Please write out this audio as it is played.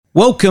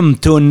Welcome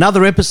to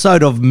another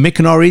episode of Mick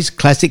and Ori's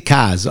Classic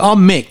Cars.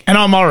 I'm Mick. And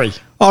I'm Ori.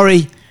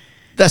 Ori,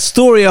 the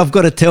story I've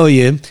got to tell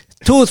you,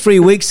 2 or 3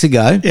 weeks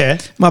ago,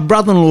 my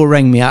brother-in-law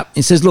rang me up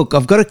and says, look,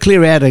 I've got to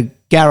clear out a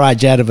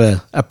garage out of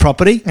a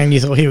property. And you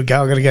thought, here we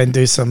go, I've got to go and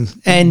do some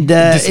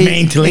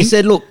dismantling. He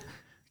said, look,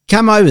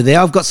 come over there,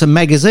 I've got some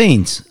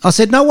magazines. I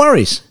said, no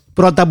worries,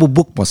 but I double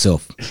booked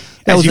myself.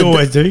 As you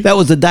always do. That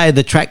was the day of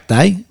the track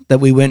day that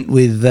we went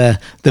with the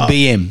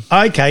BM.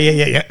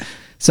 Okay, yeah.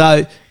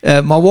 So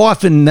my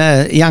wife and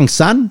young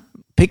son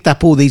picked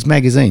up all these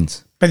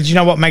magazines. But did you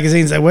know what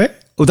magazines they were?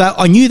 Although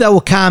I knew they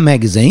were car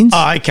magazines.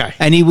 Oh, okay.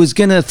 And he was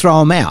going to throw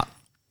them out.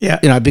 Yeah.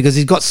 You know, because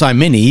he's got so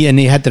many and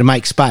he had to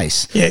make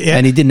space. Yeah.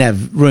 And he didn't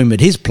have room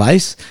at his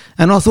place.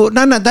 And I thought,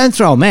 no, don't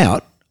throw them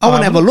out. I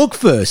want to have a look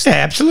first. Yeah,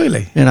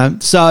 absolutely. You know,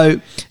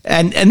 so,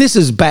 and this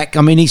is back,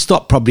 I mean, he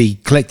stopped probably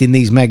collecting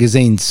these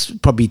magazines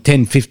probably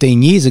 10,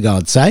 15 years ago,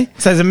 I'd say.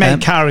 So he's a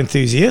mad car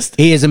enthusiast.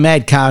 He is a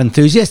mad car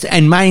enthusiast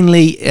and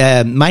mainly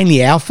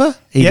Alfa.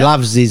 He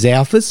loves his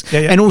Alfas.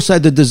 Yeah. And also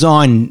the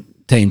design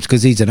teams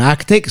because he's an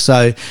architect.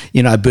 So,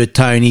 you know,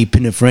 Bertoni,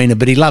 Pininfarina,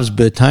 but he loves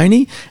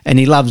Bertoni and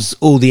he loves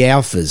all the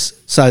Alfas.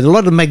 So a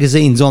lot of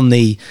magazines on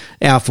the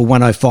Alfa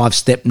 105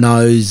 step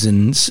nose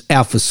and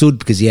Alfa Sud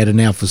because he had an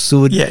Alfa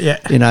Sud. Yeah.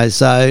 You know,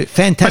 so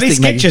fantastic. But he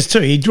sketches too.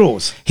 He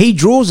draws. He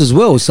draws as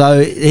well.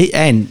 So,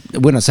 and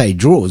when I say he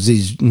draws,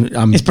 he's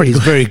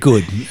very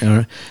good.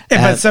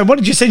 But so what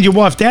did you send your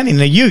wife down in,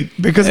 a ute?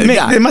 Because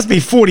there must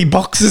be 40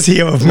 boxes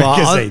here of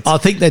magazines. I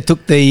think they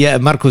took the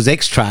Marcos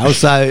X Trail,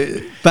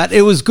 but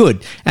it was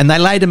good. And they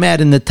laid them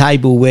out in the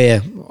table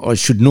where I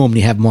should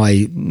normally have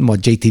my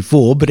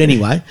GT4, but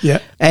anyway. Yeah.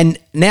 And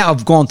now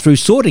I've gone through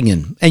sorting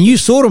them, and you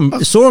saw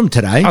them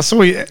today. I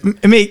saw you.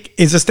 Mick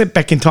is a step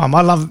back in time.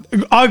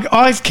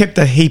 I've kept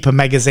a heap of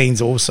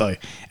magazines also,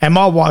 and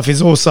my wife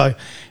is also.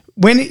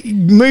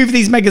 Move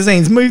these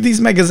magazines.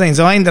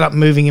 I ended up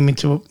moving him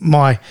into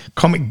my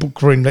comic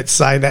book room, let's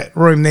say, that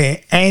room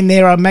there, and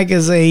there are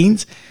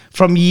magazines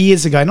from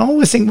years ago. And I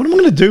always think, what am I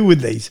going to do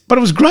with these? But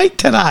it was great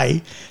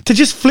today to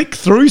just flick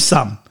through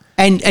some.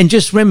 And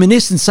just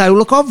reminisce and say, well,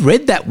 look, I've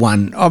read that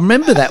one. I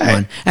remember that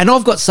one. And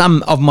I've got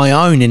some of my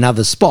own in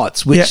other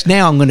spots, which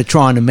now I'm going to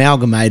try and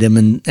amalgamate them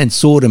and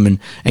sort them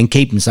and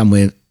keep them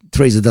somewhere.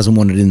 Teresa doesn't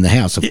want it in the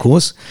house, of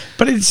course.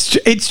 But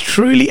it's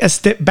truly a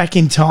step back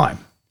in time.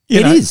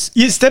 It is.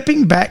 You're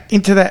stepping back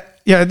into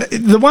that. You know,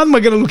 the one we're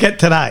going to look at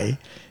today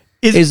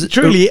is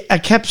truly a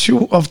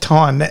capsule of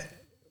time that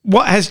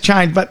what has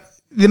changed. But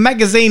the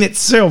magazine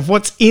itself,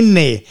 what's in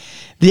there,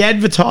 the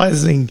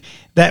advertising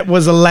that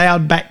was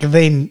allowed back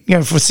then, you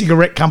know, for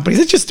cigarette companies,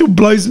 it just still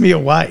blows me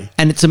away.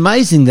 And it's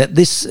amazing that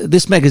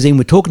this magazine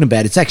we're talking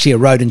about, it's actually a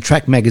road and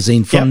track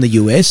magazine from the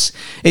US,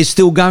 is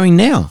still going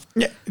now.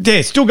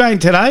 Yeah, still going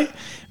today.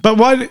 But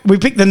why we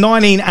picked the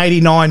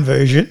 1989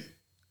 version,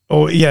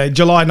 or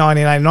July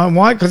 1989.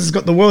 Why? Because it's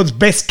got the world's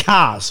best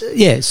cars.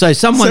 Yeah, so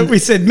we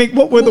said, Mick,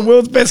 what were the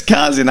world's best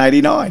cars in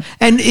 89?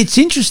 And it's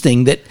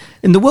interesting that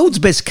in the world's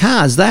best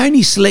cars, they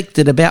only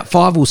selected about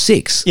 5 or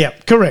 6. Yeah,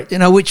 correct. You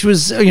know, which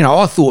was,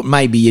 I thought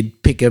maybe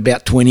you'd pick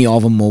about 20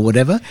 of them or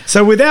whatever.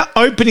 So without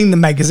opening the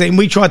magazine,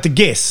 we tried to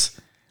guess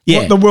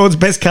what the world's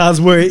best cars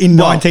were in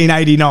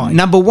 1989.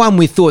 Number one,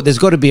 we thought there's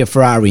got to be a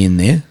Ferrari in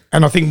there.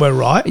 And I think we're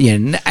right. Yeah,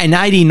 in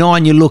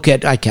 89, you look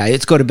at, okay,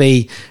 it's got to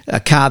be a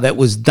car that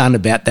was done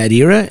about that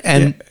era.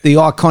 And the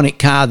iconic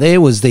car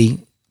there was the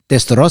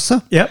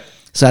Testarossa. Yep.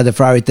 So the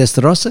Ferrari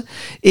Testarossa.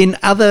 In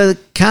other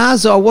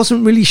cars, I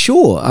wasn't really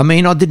sure. I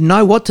mean, I didn't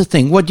know what to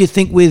think. What do you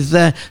think with,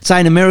 say,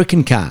 an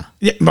American car?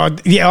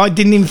 Yeah, I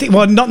didn't even think.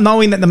 Well, not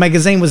knowing that the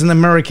magazine was an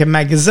American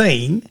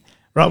magazine,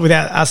 right,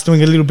 without us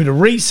doing a little bit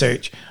of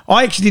research,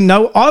 I actually didn't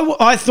know.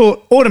 I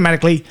thought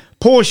automatically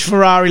Porsche,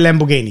 Ferrari,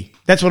 Lamborghini.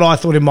 That's what I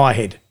thought in my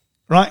head,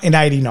 right, in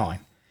 89.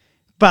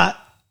 But,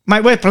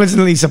 mate, we're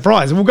pleasantly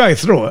surprised. We'll go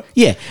through it.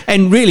 Yeah,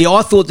 and really,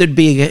 I thought there'd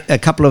be a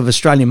couple of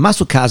Australian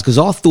muscle cars because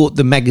I thought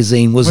the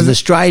magazine was an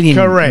Australian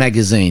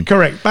magazine.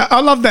 Correct. But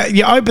I love that.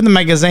 You open the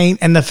magazine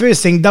and the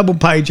first thing, double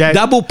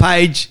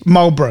page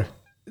Marlboro.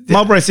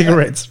 Marlboro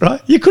cigarettes,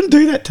 right? You couldn't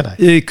do that today.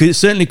 You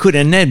certainly could.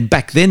 And then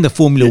back then, the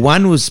Formula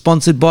One was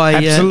sponsored by...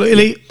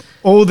 Absolutely.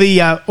 All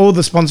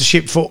the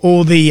sponsorship for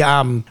all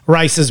the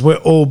races were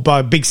all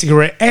by big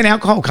cigarette and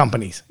alcohol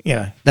companies. You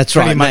know, that's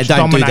right. They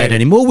don't do that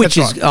anymore, which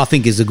I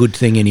think is a good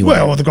thing anyway.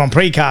 Well, the Grand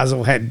Prix cars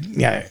all had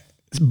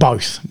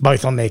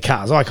both on their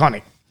cars,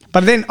 iconic.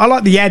 But then I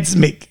like the ads,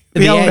 Mick.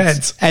 The old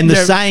ads. And the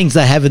sayings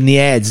they have in the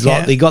ads,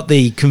 like they got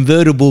the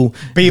convertible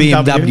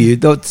BMW.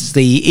 That's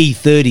the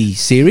E30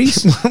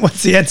 series.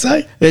 What's the ad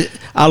say?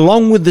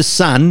 Along with the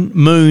sun,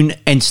 moon,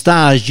 and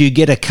stars, you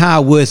get a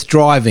car worth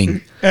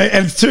driving.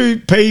 And 2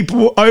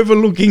 people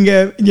overlooking,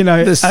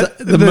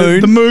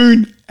 the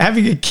moon,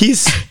 having a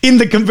kiss in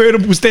the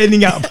convertible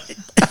standing up.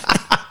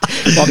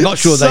 Well, I'm not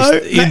sure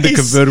the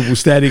convertible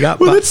standing up.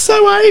 Well, it's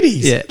so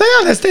 80s. Yeah.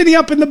 They're standing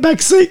up in the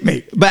back seat,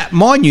 mate. But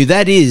mind you,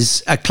 that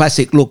is a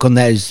classic look on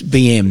those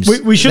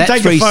BMs. We should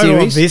take a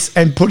photo of this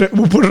and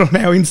we'll put it on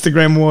our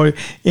Instagram or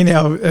in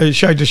our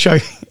show to show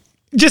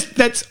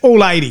that's all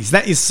 80s.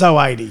 That is so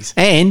 80s.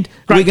 And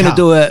Great we're car.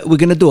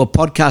 going to do a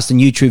podcast and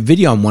YouTube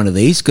video on one of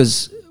these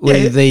because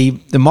the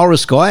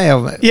Morris guy,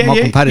 my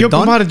compadre Your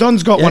Don, compadre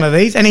Don's got one of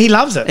these, and he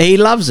loves it. he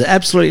loves it,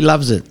 absolutely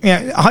loves it.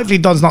 Yeah, hopefully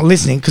Don's not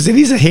listening because it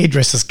is a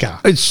hairdresser's car.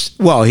 He is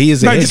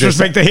a No hairdresser.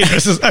 disrespect to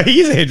hairdressers. Oh,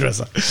 he is a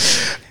hairdresser.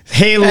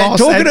 Hair loss.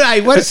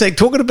 Hey, wait a sec.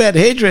 Talking about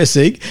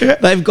hairdressing,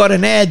 they've got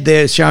an ad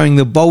there showing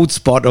the bald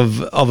spot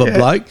of a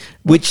bloke,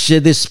 which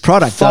this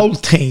product.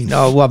 Foltine.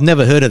 Oh, well, I've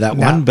never heard of that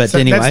one, but so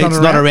anyway, that's not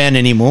it's not around. around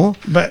anymore.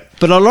 But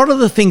a lot of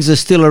the things are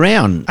still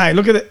around. hey,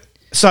 look at it.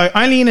 So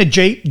only in a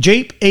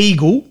Jeep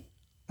Eagle,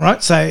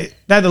 right? So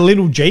they're the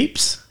little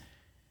Jeeps.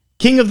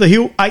 King of the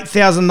Hill,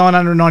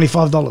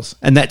 $8,995.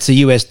 And that's the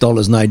US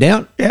dollars, no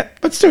doubt. Yeah,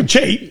 but still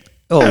cheap.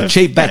 Oh,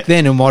 cheap back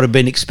then, it might have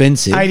been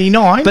expensive.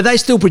 89. But they're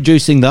still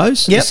producing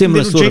those, a Yep,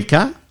 similar little sort of Jeep.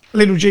 car,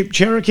 Little Jeep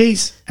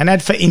Cherokees. An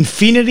ad for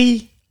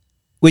Infinity,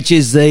 which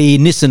is the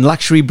Nissan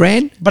luxury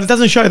brand. but it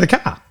doesn't show the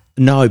car.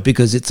 No,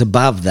 because it's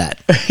above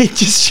that. It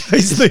just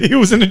shows the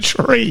hills and a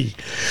tree.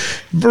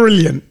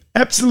 Brilliant.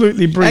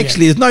 Absolutely brilliant.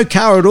 Actually, there's no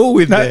car at all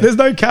with No, there. there's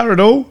no car at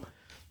all.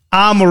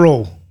 Armour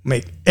All,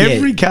 Mick.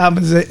 Every car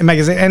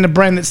magazine and a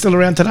brand that's still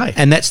around today.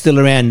 And that's still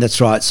around,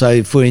 that's right.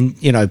 So for,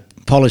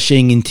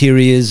 polishing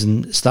interiors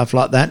and stuff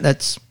like that,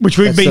 that's Which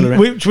still around.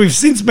 which we've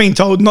since been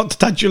told not to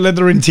touch your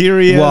leather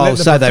interior. Well, let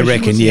the so they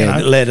reckon, professionals, you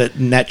know. let it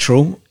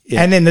natural.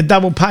 Yeah. And then the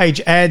double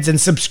page ads and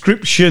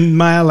subscription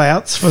mail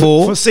outs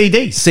for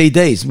CDs.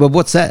 CDs. Well,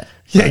 what's that?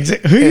 Yeah,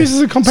 exactly. Who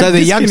uses a compact So the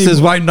disc youngsters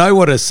anymore? won't know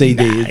what a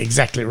CD is.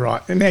 Exactly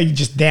right. And now you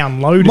just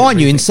download it.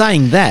 Mind you, in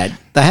saying that,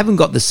 they haven't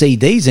got the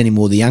CDs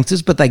anymore, the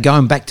youngsters, but they're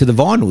going back to the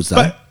vinyls, though.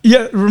 But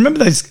yeah, remember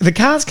those? The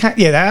cars can't.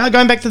 Yeah, they are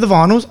going back to the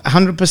vinyls,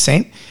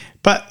 100%.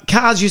 But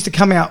cars used to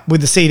come out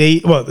with the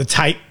CD, well, the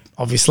tape,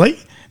 obviously.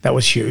 That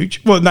was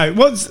huge. Well, no,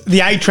 what's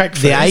the A-track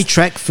first? the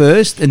A-track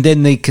first, and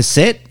then the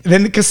cassette.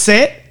 Then the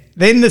cassette,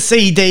 then the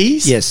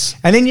CDs. Yes.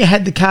 And then you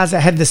had the cars that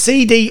had the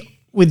CD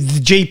with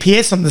the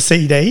GPS on the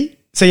CD.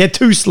 So you had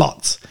two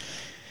slots.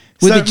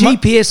 With the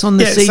GPS on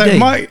the CD? So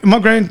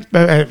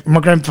my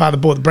grandfather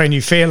bought the brand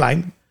new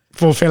Fairlane,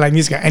 Ford Fairlane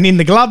years ago. And in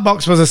the glove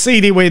box was a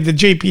CD where the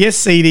GPS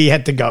CD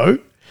had to go,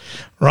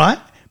 right?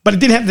 But it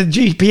didn't have the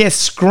GPS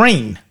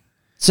screen.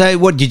 So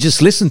what, you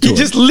just listen to You it?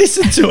 just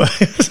listened to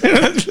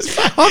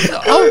it.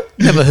 I've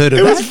never heard of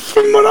It that. was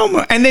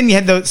phenomenal. And then you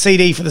had the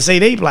CD for the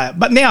CD player.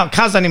 But now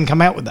cars don't even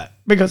come out with that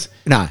because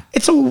No.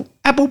 it's all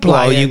Apple Play.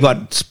 Well, you've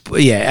got,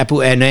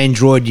 Apple and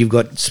Android, you've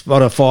got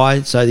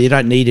Spotify, so you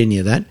don't need any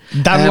of that.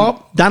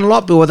 Dunlop?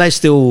 Dunlop, well, they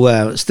still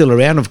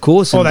around, of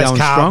course, and that's going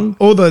car, strong.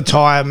 all the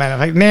tyre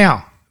manufacturers.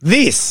 Now,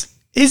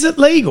 is it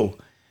legal?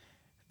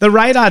 The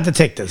radar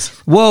detectors.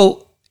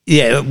 Well,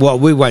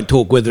 we won't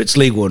talk whether it's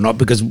legal or not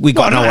because we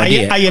got no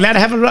idea. Are you allowed to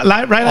have a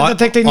radar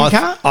detector in your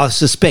car? I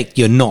suspect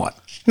you're not.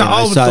 No,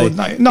 I would so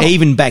thought no.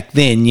 even back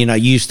then, you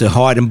used to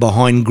hide them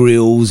behind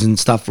grills and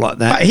stuff like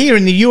that. But here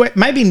in the US,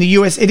 maybe in the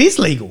US, it is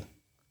legal.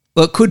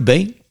 Well, it could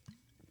be.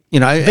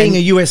 Being a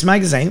US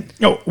magazine,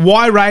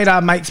 why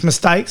radar makes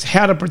mistakes,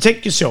 how to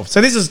protect yourself. So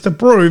this is to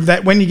prove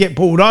that when you get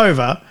pulled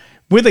over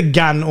with a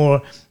gun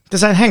or to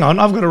say, hang on,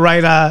 I've got a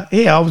radar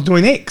here, I was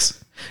doing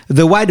X.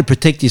 The way to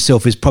protect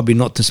yourself is probably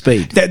not to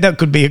speed. That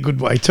could be a good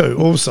way too,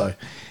 also.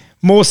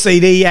 More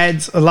CD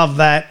ads, I love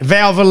that.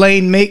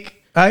 Valvoline, Mick,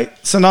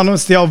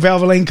 synonymous, the old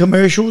Valvoline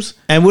commercials.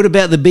 And what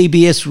about the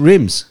BBS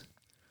rims?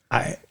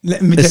 Let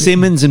me The tell you,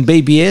 Simmons and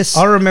BBS?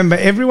 I remember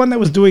everyone that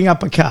was doing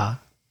up a car.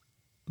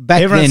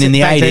 Back Everyone then in said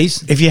the back then,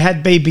 80s. if you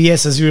had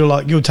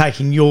BBSs, you're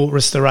taking your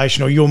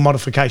restoration or your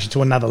modification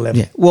to another level.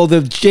 Yeah. Well,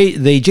 the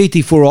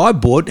GT4 I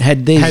bought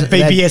had these. Had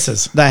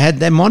BBSs. They had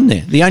them on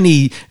there. The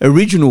only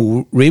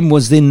original rim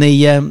was in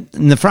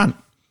the front,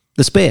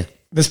 the spare.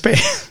 The spare.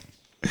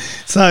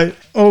 So,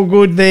 all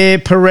good there.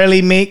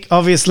 Pirelli, Mick,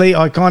 obviously,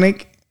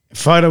 iconic.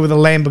 Photo with a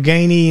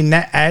Lamborghini in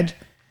that ad.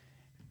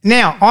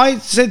 Now, I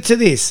said to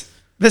this,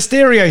 the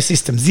stereo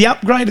systems, the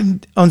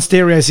upgrade on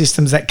stereo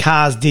systems that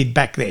cars did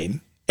back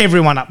then,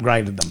 everyone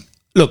upgraded them.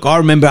 Look, I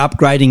remember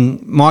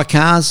upgrading my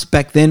cars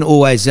back then,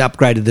 always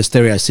upgraded the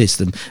stereo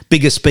system.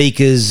 Bigger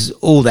speakers,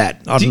 all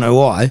that. I don't know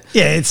why.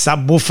 Yeah, it's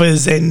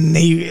subwoofers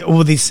and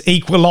all these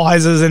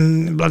equalizers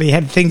and bloody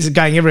had things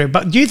going everywhere.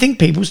 But do you think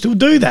people still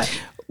do that?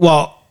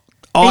 Well,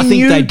 I In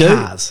think new they do.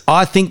 cars.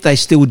 I think they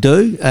still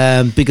do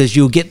because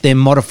you'll get them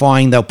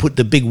modifying. They'll put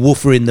the big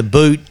woofer in the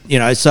boot,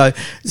 So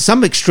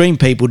some extreme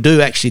people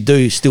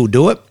still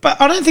do it.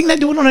 But I don't think they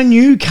do it on a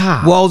new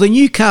car. Well, the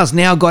new cars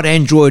now got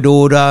Android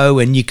Auto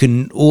and you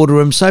can order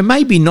them. So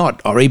maybe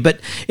not, Ori, but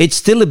it's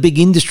still a big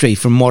industry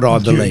from what I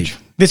believe. Huge.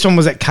 This one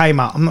was at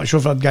Kmart. I'm not sure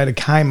if I'd go to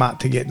Kmart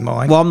to get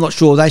mine. Well, I'm not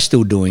sure they're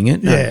still doing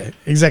it. No. Yeah,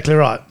 exactly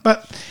right.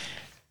 But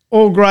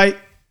all great.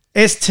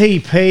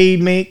 STP,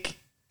 Mick.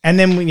 And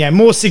then,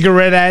 more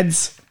cigarette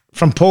ads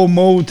from Paul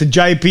Moore to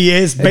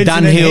JPS,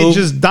 Benson and Dunhill.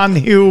 Hedges,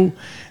 Dunhill,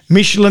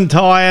 Michelin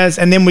tyres.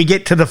 And then we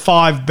get to the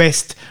 5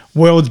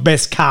 world's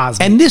best cars.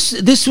 And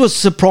this was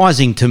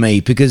surprising to me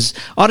because,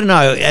 I don't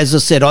know, as I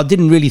said, I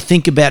didn't really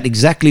think about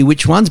exactly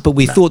which ones, but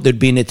we thought there'd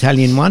be an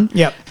Italian one.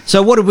 Yep.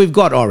 So what have we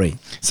got, Ori?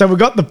 So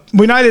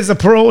we know there's a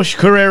Porsche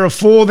Carrera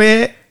 4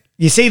 there.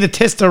 You see the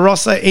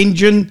Testarossa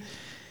engine,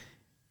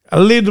 a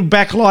little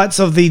backlights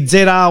of the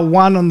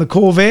ZR1 on the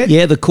Corvette.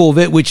 Yeah, the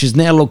Corvette, which is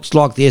now looks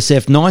like the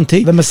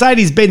SF90. The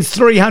Mercedes-Benz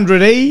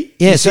 300E.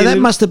 Yeah, so that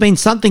must have been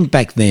something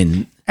back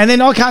then. And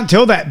then I can't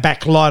tell that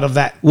backlight of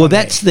that. Well,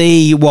 that's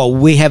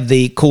we have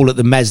call it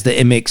the Mazda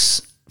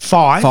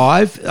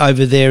MX-5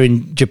 over there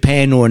in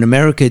Japan, or in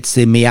America, it's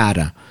the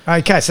Miata.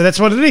 Okay, so that's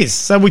what it is.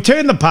 So we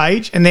turn the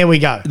page and there we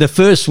go. The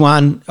first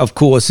one, of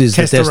course, is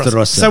the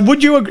Testarossa. So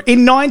would you agree,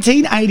 in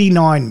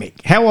 1989,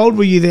 Mick, how old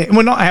were you then?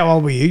 Well, not how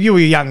old were you. You were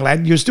a young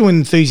lad. You were still an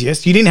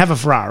enthusiast. You didn't have a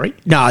Ferrari.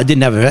 No, I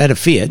didn't have had a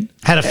Fiat.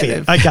 Had a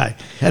Fiat. Okay.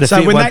 Had a so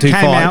Fiat when that came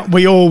 125. out,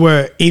 we all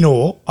were in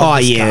awe of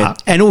this car.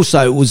 And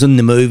also it was in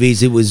the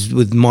movies. It was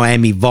with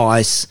Miami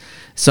Vice.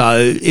 So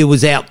it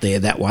was out there,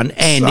 that one.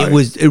 And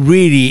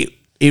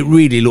it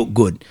really looked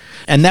good.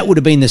 And that would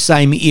have been the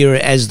same era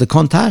as the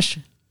Countach.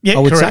 Yeah, I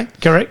would correct,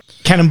 say.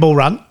 correct. Cannonball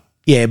Run.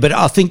 Yeah, but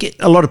I think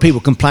a lot of people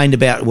complained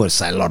about, well,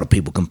 say a lot of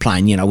people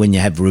complain, when you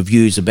have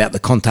reviews about the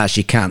Countach,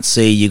 you can't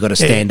see, you got to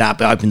stand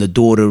up, open the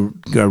door to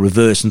go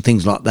reverse and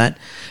things like that.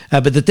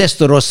 But the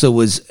Testarossa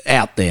was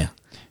out there,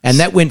 and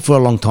that went for a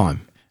long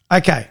time.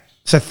 Okay,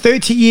 so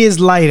 30 years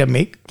later,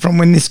 Mick, from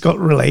when this got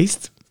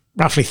released,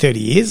 roughly 30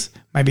 years,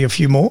 maybe a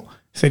few more,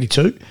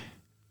 32,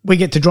 we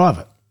get to drive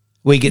it.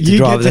 We get to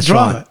drive it, that's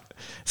right.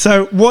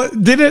 So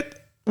what did it...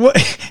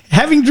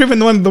 having driven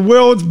one of the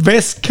world's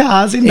best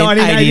cars in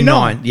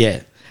 1989.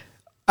 Yeah.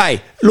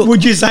 Hey, look.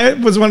 Would you say it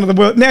was one of the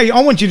world? Now,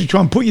 I want you to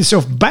try and put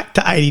yourself back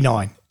to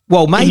 89.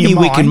 Well, maybe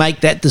we can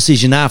make that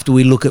decision after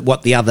we look at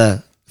what the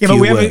other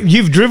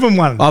you've driven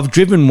one. I've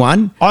driven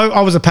one.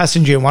 I was a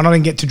passenger in one. I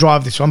didn't get to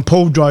drive this one.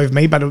 Paul drove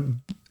me, but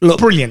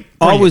brilliant.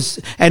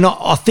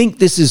 I think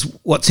this is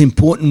what's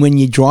important when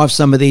you drive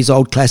some of these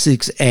old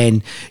classics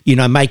and,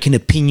 make an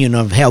opinion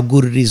of how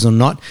good it is or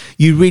not.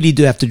 You really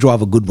do have to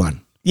drive a good one.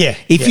 Yeah.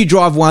 If you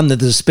drive one that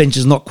the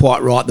suspension's not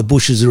quite right, the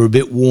bushes are a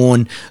bit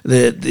worn,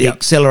 the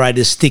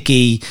accelerator's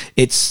sticky,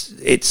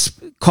 it's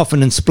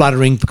coughing and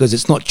spluttering because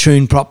it's not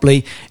tuned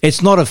properly,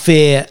 it's not a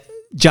fair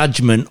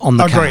judgment on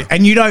the car. Agree.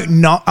 And you don't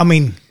know,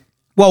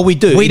 well, we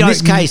do. In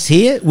this case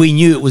here, we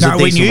knew it was a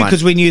decent one. We knew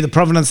because we knew the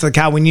provenance of the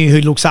car. We knew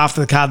who looks after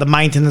the car, the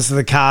maintenance of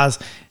the cars.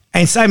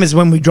 And same as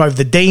when we drove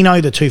the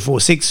Dino, the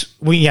 246,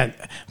 we had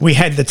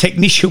the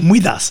technician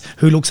with us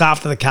who looks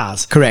after the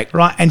cars. Correct.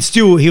 Right? And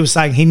still he was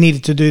saying he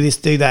needed to do this,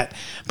 do that.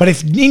 But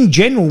if in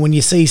general, when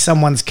you see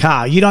someone's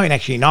car, you don't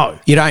actually know.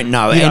 You don't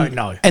know.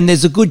 And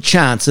there's a good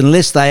chance,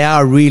 unless they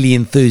are really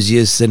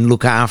enthusiasts and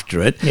look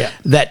after it,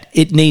 that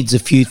it needs a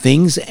few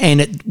things and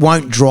it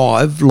won't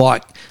drive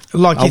like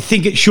you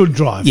think it should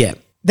drive. Yeah.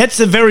 That's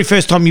the very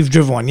first time you've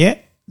driven one, yeah?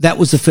 That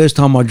was the first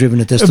time I'd driven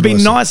a Testarossa. It would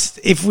be nice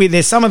if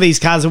there's some of these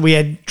cars that we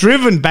had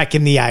driven back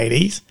in the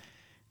 80s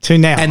to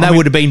now. And they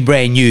would have been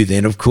brand new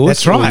then, of course.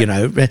 That's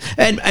right.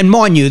 And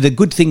mind you, the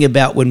good thing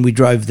about when we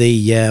drove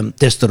the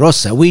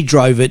Testarossa, we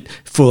drove it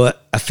for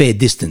a fair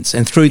distance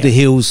and through the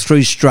hills,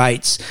 through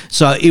straights.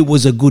 So it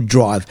was a good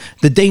drive.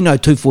 The Dino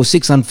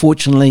 246,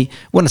 unfortunately,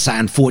 when I say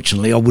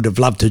unfortunately, I would have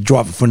loved to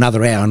drive it for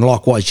another hour, and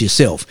likewise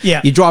yourself.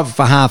 Yeah. You drive it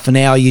for half an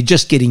hour, you're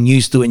just getting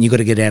used to it and you've got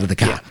to get out of the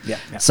car. Yeah.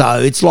 So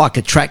it's like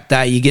a track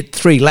day. You get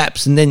 3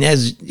 laps and then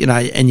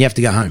and you have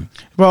to go home.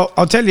 Well,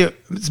 I'll tell you,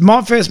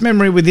 my first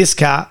memory with this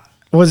car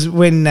was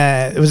when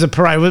it was a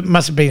parade. It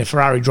must have been a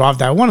Ferrari drive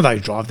day, one of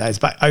those drive days.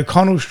 But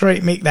O'Connell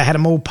Street, Mick, they had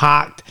them all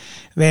parked.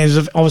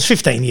 I was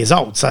 15 years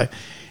old, so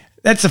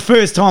that's the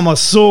first time I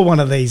saw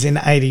one of these in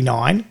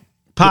 '89,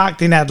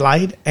 parked in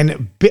Adelaide,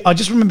 and I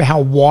just remember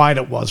how wide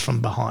it was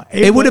from behind.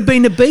 It would have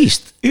been a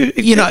beast.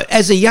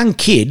 As a young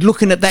kid,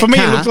 looking at that car. For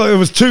me, it looked like it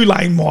was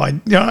 2-lane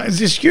wide. It's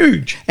just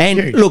huge. And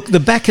huge. Look, the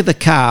back of the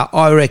car,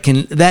 I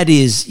reckon that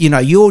is,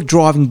 you're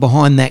driving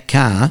behind that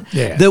car.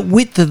 Yeah. The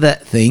width of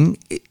that thing.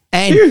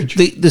 And huge.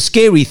 The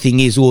scary thing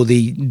is, or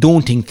the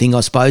daunting thing,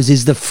 I suppose,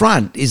 is the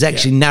front is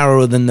actually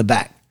narrower than the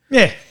back.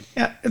 Yeah.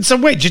 It's a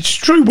wedge. It's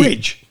a true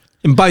wedge.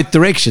 In both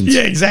directions.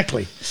 Yeah,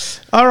 exactly.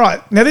 All right.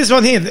 Now, this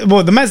one here,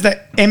 well, the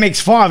Mazda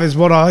MX-5 is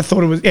what I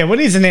thought it was. Yeah, what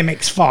is an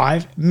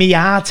MX-5?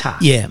 Miata.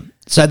 Yeah.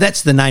 So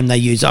that's the name they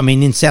use.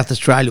 In South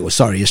Australia,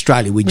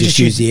 Australia, we just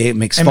use the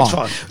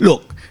MX-5.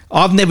 Look,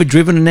 I've never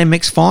driven an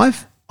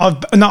MX-5.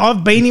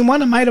 I've been in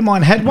one. A mate of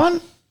mine had one.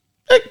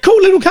 A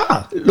cool little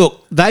car.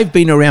 Look, they've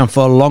been around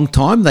for a long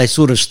time. They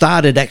sort of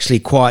started actually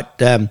quite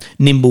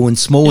nimble and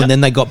small, and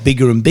then they got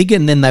bigger and bigger,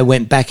 and then they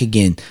went back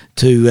again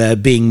to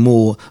being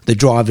more the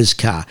driver's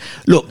car.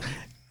 Look,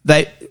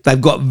 they've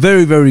got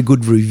very, very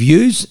good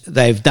reviews.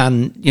 They've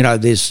done,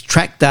 there's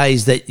track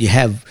days that you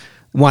have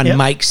one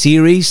make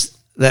series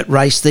that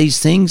race these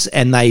things,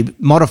 and they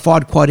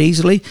modified quite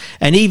easily.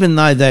 And even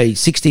though they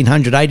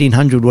 1600,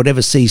 1800,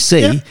 whatever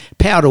cc,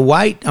 power to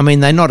weight,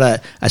 they're not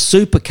a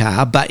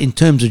supercar, but in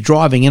terms of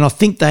driving, and I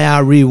think they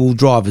are rear-wheel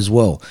drive as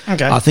well.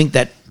 Okay. I think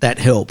that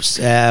helps.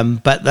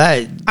 But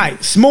they... Hey,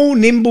 small,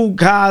 nimble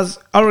cars,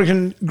 I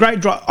reckon,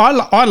 great drive.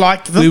 I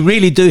liked them. We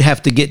really do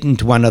have to get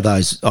into one of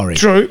those, Ori.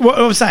 True. What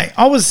I was saying,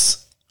 I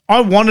I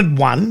wanted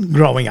one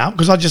growing up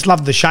because I just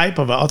loved the shape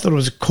of it. I thought it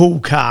was a cool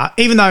car,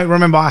 even though,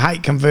 remember, I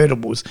hate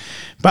convertibles.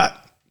 But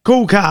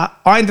cool car,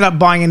 I ended up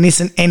buying a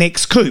Nissan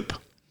NX Coupe.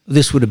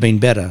 This would have been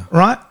better.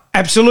 Right?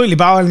 Absolutely,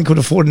 but I only could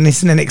afford a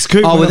Nissan NX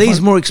Coupe. Oh, were these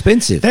more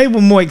expensive? They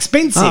were more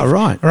expensive. Oh,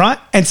 right. Right?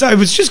 And so it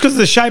was just because of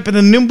the shape and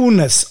the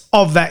nimbleness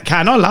of that car.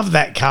 And I love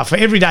that car for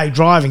everyday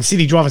driving,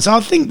 city driving. So I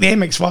think the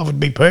MX-5 would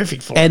be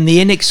perfect for it. And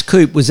the NX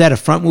Coupe, was that a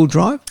front-wheel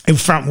drive?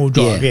 Front-wheel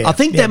drive, yeah. I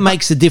think that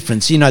makes a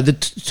difference. You know, the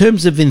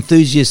terms of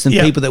enthusiasts and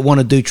people that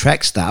want to do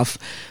track stuff,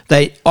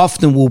 they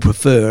often will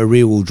prefer a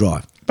rear-wheel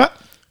drive. But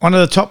one of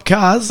the top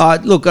cars.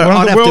 Look,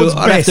 I'd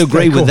have to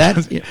agree with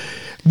that. Yeah.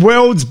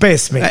 World's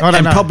best, Mick.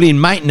 And probably in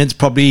maintenance,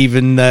 probably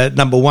even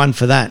number one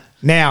for that.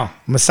 Now,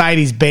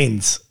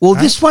 Mercedes-Benz. Well,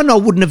 this one I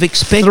wouldn't have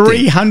expected.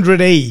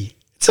 300E.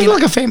 It's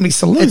like a family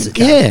saloon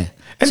car. Yeah.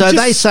 And so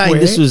they saying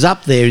this was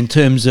up there in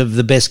terms of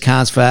the best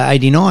cars for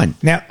 89.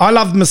 Now, I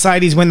loved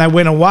Mercedes when they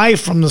went away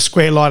from the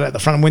square light at the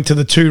front and went to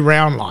the two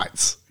round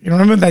lights. You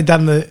remember they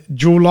done the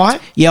dual light?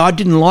 Yeah, I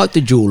didn't like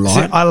the dual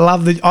light.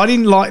 See, I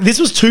didn't like,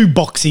 this was too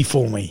boxy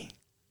for me.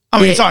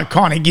 I mean, it's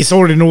iconic. You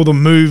saw it in all the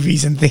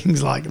movies and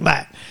things like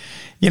that.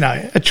 You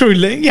know, a true,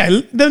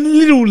 the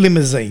little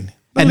limousine.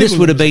 And this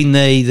would have been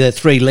the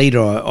 3-litre,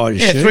 I assume.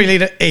 Yeah,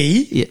 3-litre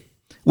E. Yeah.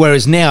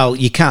 Whereas now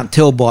you can't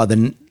tell by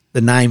the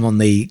name on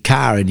the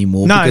car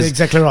anymore. No, because,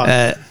 exactly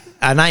right.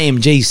 An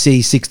AMG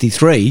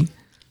C63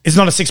 it's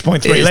not a 6.3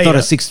 litre. It's not a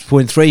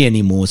 6.3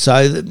 anymore. So,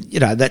 you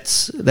know,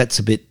 that's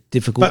a bit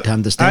difficult to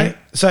understand.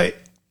 So,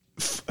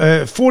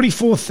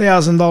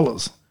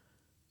 $44,000.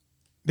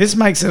 This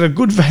makes it a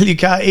good value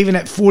car even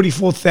at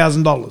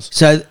 $44,000.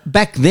 So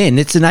back then,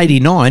 it's an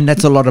 89.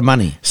 That's a lot of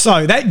money.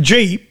 So that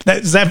Jeep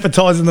that's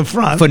advertised in the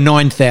front for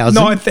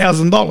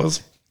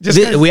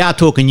 $9,000. We are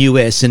talking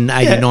US and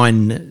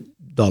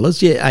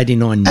 $89. Yeah,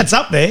 89. That's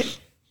up there.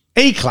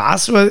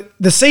 E-Class. Well,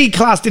 the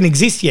C-Class didn't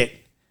exist yet.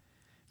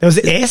 There was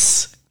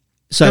S.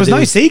 So there was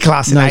no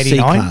C-Class in 89.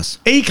 C-Class.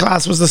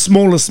 E-Class was the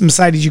smallest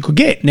Mercedes you could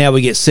get. Now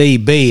we get C,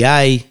 B,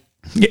 A.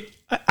 Yeah.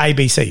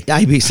 ABC.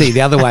 ABC,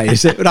 the other way.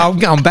 But I'm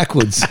going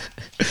backwards.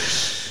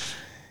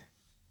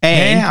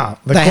 And now,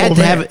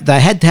 they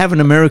had to have an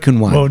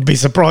American one. Well, I'd be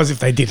surprised if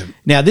they didn't.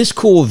 Now, this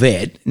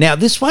Corvette,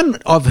 this one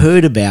I've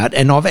heard about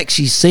and I've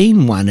actually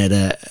seen one at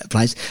a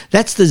place.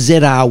 That's the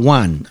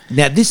ZR1.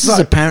 Now, this is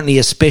apparently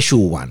a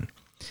special one.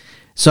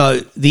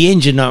 So the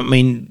engine, I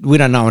mean, we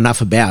don't know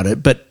enough about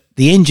it, but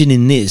the engine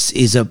in this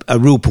is a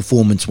real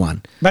performance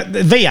one. But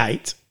the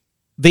V8.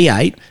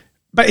 V8.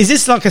 But is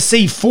this like a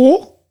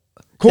C4?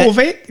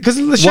 Corvette? Because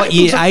the shape what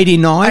year?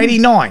 89?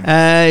 89.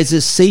 It's a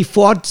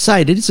C4. I'd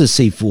say it is a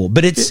C4,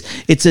 but it's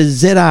a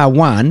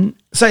ZR1.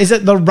 So is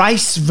it the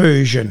race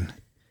version?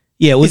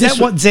 Yeah. Well, is that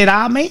what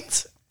ZR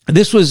means?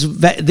 This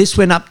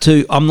went up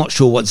to, I'm not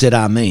sure what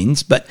ZR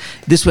means, but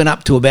this went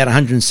up to about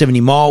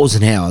 170 miles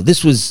an hour.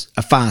 This was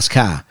a fast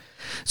car.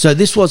 So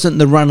this wasn't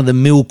the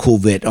run-of-the-mill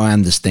Corvette, I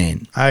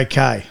understand.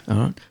 Okay. All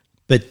right.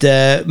 But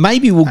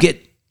maybe we'll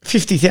get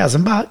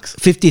 $50,000.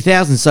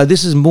 50,000. So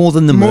this is more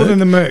than the Merc. More than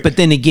the Merc. But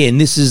then again,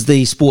 this is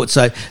the sport.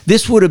 So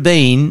this would have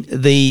been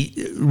the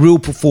real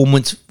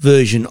performance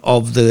version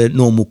of the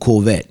normal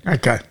Corvette.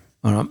 Okay.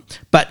 All right.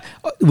 But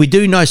we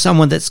do know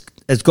someone has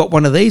got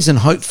one of these, and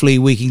hopefully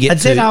we can get a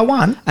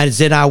ZR1. A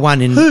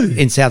ZR1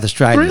 in South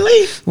Australia.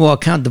 Really? Well, I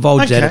can't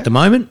divulge that at the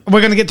moment.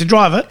 We're going to get to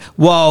drive it.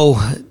 Well,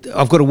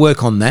 I've got to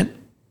work on that.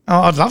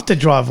 Oh, I'd love to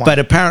drive one. But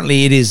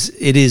apparently it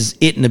is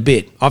in a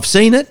bit. I've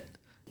seen it,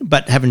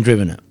 but haven't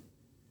driven it.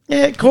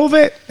 Yeah,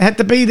 Corvette had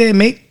to be there,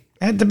 Mick.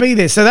 Had to be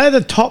there. So they're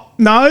the top.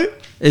 No.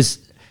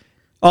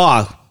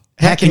 How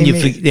can you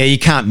miss? Yeah, you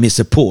can't miss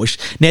a Porsche.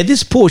 Now,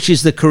 this Porsche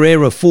is the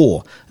Carrera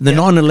 4, the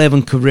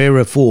 911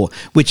 Carrera 4,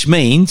 which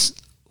means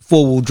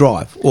four-wheel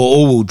drive or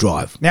all-wheel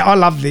drive. Now, I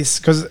love this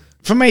because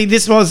for me,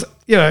 this was,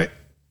 the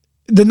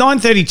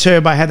 930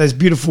 Turbo had those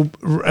beautiful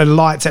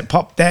lights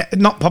that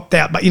not popped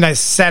out, but,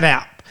 sat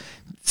out.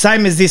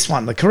 Same as this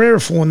one, the Carrera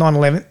 4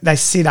 911, they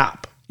sit up.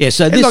 Yeah,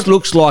 so this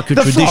looks like a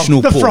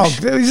traditional Porsche. The Frog.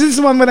 Is this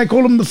the one where they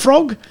call them the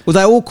Frog? Well,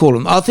 they all call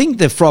them. I think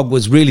the Frog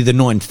was really the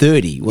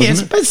 930,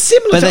 wasn't it? But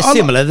similar. But they're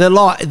similar. The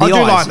eyes. I do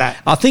like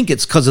that. I think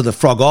it's because of the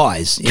frog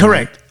eyes.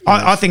 Correct.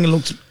 I think it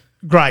looks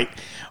great.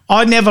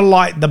 I never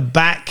liked the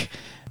back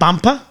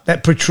bumper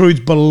that protrudes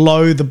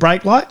below the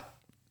brake light.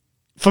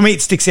 For me,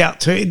 it sticks out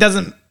too. It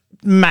doesn't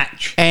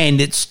match. And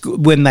it's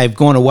when they've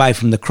gone away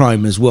from the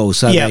chrome as well,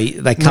 so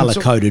they colour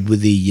coded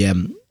with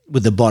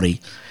the body.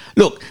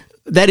 Look.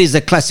 That is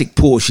a classic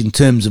Porsche in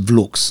terms of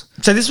looks.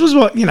 So this was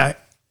what,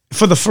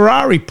 for the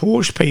Ferrari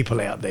Porsche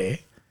people out there,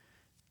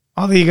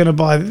 either you're going to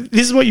buy,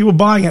 this is what you were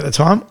buying at the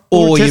time,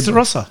 or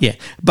Testarossa. Yeah,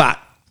 but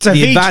so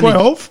the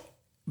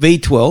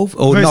V12,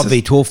 or not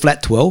V12,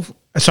 flat 12.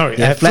 Sorry,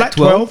 flat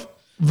 12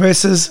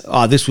 versus...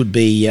 Oh, this would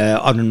be,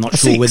 I'm not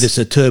sure whether it's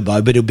a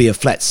turbo, but it'll be a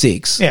flat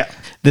 6. Yeah.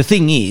 The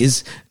thing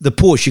is, the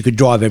Porsche you could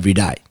drive every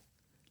day.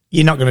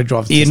 you're not going to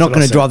drive the You're not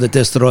going to Testarossa. drive the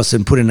Testarossa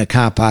and put in a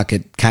car park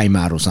at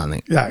Kmart or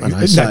something. No, You know,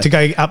 no, so- to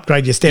go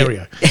upgrade your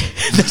stereo.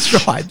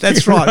 That's right.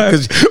 That's right.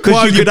 Because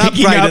While you you're could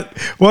picking upgrade up,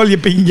 it. while you're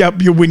picking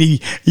up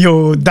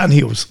your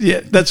Dunhills.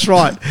 Yeah, that's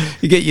right.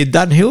 You get your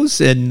Dunhills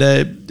and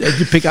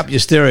you pick up your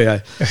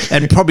stereo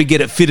and probably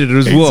get it fitted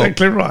as well.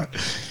 Exactly right.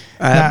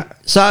 Nah.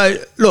 So,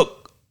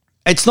 look,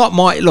 it's not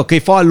my... Look,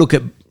 if I look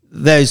at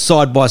those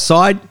side by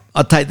side,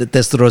 I'd take the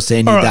Testarossa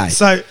any All day. right,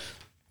 so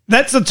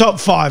that's the top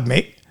 5,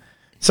 Mick.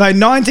 So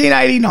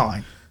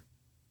 1989.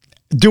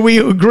 Do we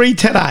agree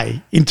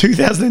today in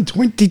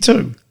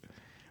 2022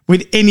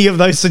 with any of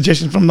those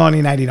suggestions from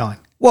 1989?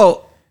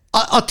 Well,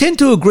 I tend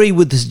to agree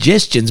with the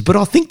suggestions, but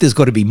I think there's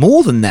got to be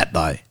more than that,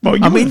 though. Well,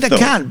 you I mean, would've there thought.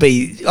 can't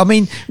be. I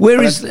mean,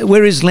 where is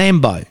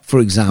Lambo, for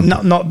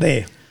example? Not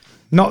there.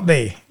 Not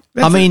there.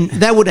 I mean,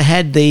 they would have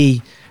had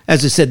the,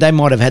 as I said, they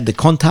might have had the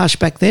Countach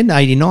back then,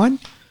 89.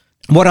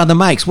 What other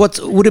makes? What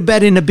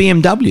about in a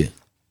BMW?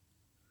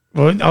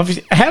 Well,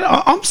 obviously,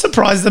 I'm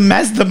surprised the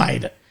Mazda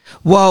made it.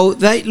 Well,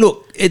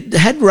 it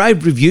had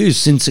rave reviews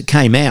since it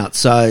came out,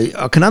 so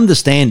I can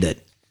understand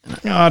it.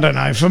 I don't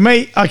know. For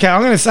me, okay,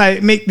 I'm going to say,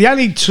 Mick, the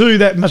only two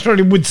that most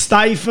probably would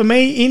stay for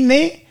me in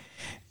there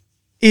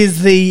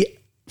is the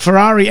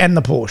Ferrari and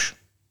the Porsche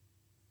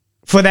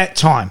for that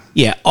time.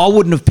 Yeah, I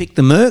wouldn't have picked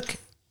the Merc.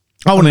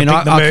 I wouldn't have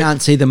picked the I Merc.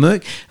 can't see the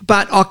Merc,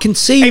 but I can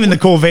see Even the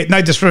Corvette,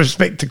 no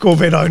disrespect to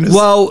Corvette owners.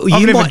 Well,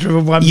 I've you never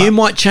driven one. you but-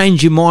 might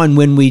change your mind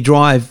when we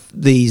drive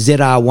the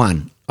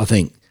ZR1, I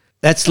think.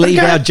 Let's leave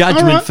Okay, our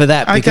judgment all right. for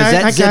that because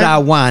Okay, that okay.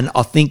 ZR1,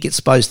 I think it's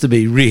supposed to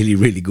be really,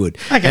 really good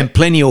Okay. and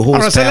plenty of All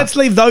horsepower. right, so let's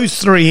leave those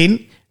three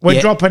in. We're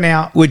Yeah. dropping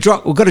out We've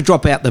got to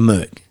drop out the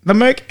Merc. the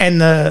Merc and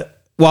the...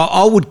 Well,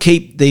 I would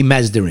keep the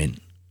Mazda in.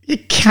 You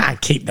can't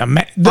keep them.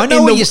 I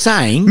know what you're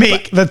saying,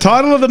 Mick, the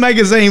title of the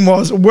magazine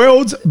was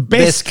World's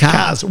Best Best Car.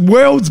 Cars.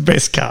 World's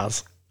Best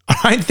Cars. I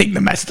don't think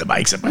the Mazda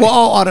makes it, mate.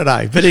 Well, I don't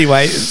know, but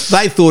anyway,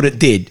 they thought it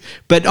did.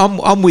 But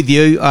I'm with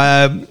you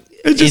in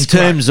just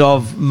terms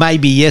of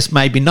maybe yes,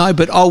 maybe no.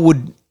 But I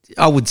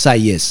would say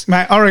yes.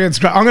 Mate, I reckon it's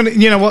great. I'm gonna,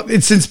 you know what?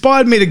 It's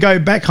inspired me to go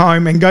back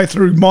home and go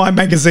through my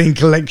magazine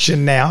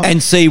collection now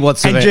And see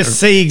what's and around. just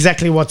see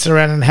exactly what's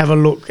around and have a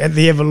look at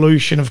the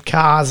evolution of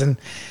cars and,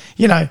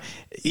 you know,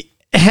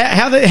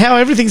 how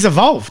everything's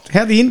evolved,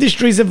 how the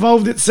industry's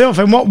evolved itself,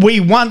 and what we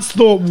once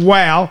thought,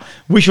 wow,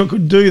 wish I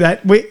could do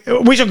that,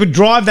 wish I could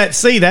drive that,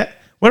 see that.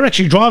 We're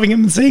actually driving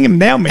them and seeing them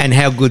now, man. And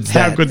how good's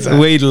that? How good's that?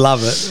 We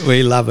love it.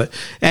 We love it.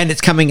 And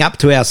it's coming up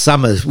to our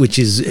summer, which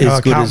is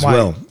Oh, good can't as wait.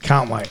 well.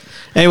 Can't wait.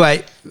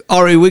 Anyway,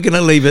 Ori, we're going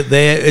to leave it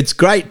there. It's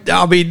great.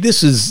 I mean,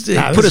 this is this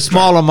put a is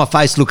smile on my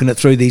face looking at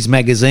through these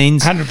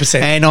magazines. 100%.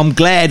 And I'm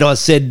glad I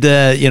said,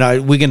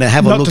 we're going to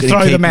have a Not look to at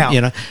throw it. them out.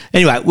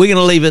 Anyway, we're going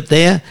to leave it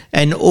there.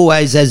 And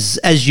always,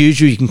 as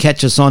usual, you can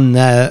catch us on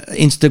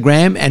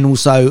Instagram and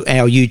also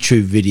our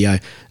YouTube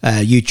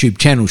YouTube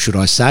channel, should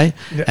I say.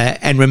 Yeah.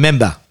 And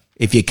remember,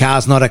 if your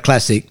car's not a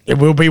classic, It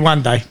will be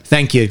one day.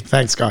 thank you.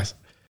 Thanks, guys.